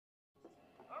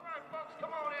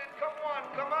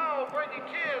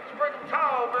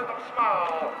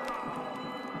smile.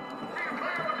 See you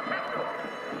playing with the pistol.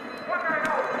 One night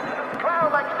out. It's a clown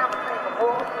like you never seen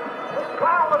before. This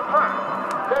clown with a crown.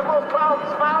 That little clown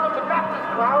smiling, but not this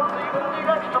clown, so you're gonna need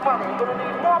extra money. You're gonna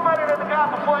need more money than the guy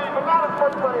before you, but not as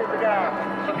much money as the guy.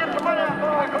 So get the money out for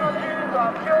our countries,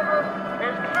 our children, and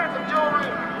expensive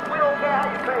jewelry. We don't care how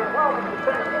you pay, as long as you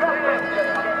pay. So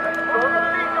we're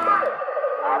gonna need the money.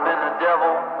 I've been the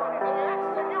devil.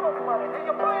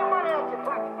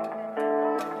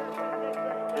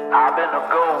 I've been a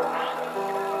ghost.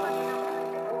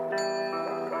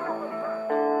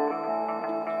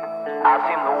 I've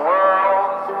seen the world.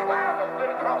 Cloud has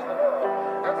been across the world.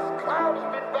 This cloud has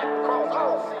been back across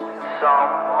all seas.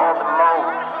 Some of the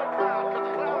most.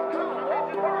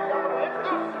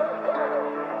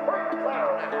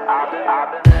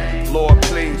 Lord,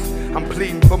 please, I'm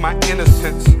pleading for my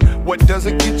innocence. What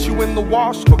doesn't get you in the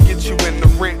wash will get you in the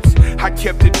rinse. I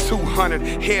kept it 200,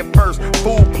 head first,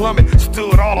 full plummet,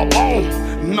 stood all alone,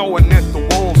 knowing that the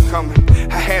wolves coming.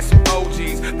 I had some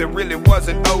OGs that really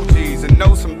wasn't OGs, and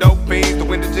know some dope fiends that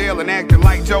went to jail and acted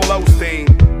like Joel Osteen.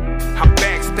 I'm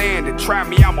backstanding, try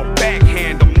me, I'm a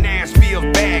backhand. I'm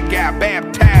Nashville's bad guy,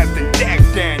 baptized in Jack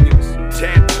Daniels.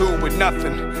 Tattoo with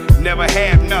nothing, never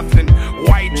had nothing.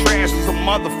 White trash is a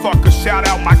motherfucker. Shout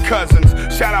out my cousins,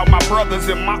 shout out my brothers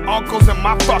and my uncles and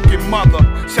my fucking mother.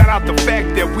 Shout out the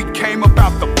fact that we came up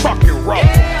out the fucking road.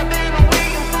 Yeah, I've been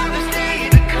waiting for this day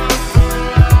to come for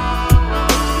a long,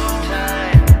 long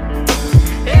time.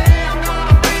 Yeah, I'm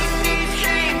gonna break these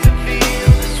chains and feel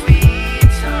the sweet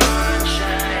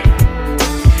sunshine.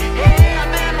 Yeah,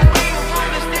 I've been waiting for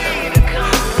this day to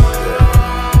come for a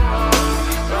long,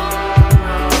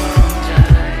 long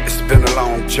time. It's been a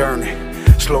long journey.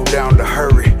 Slow down to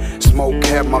hurry. Smoke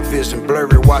had my vision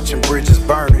blurry, watching bridges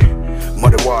burning.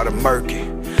 Muddy water murky,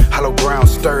 hollow ground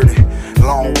sturdy.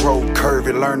 Long road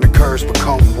curvy, learn the curves,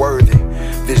 become worthy.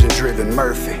 Vision driven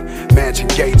Murphy, mansion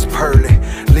gates pearly.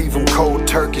 Leave them cold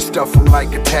turkey, stuff them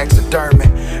like a taxidermy.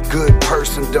 Good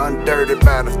person done dirty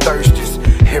by the thirsties.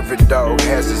 Every dog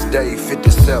has his day,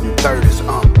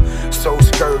 5730s. So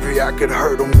scurvy I could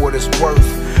hurt him what it's worth.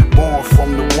 Born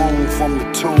from the womb, from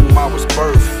the tomb I was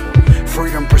birthed.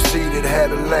 Freedom proceeded,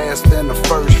 had a last and a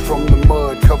first. From the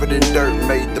mud, covered in dirt,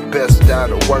 made the best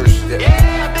out of worst.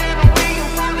 Yeah.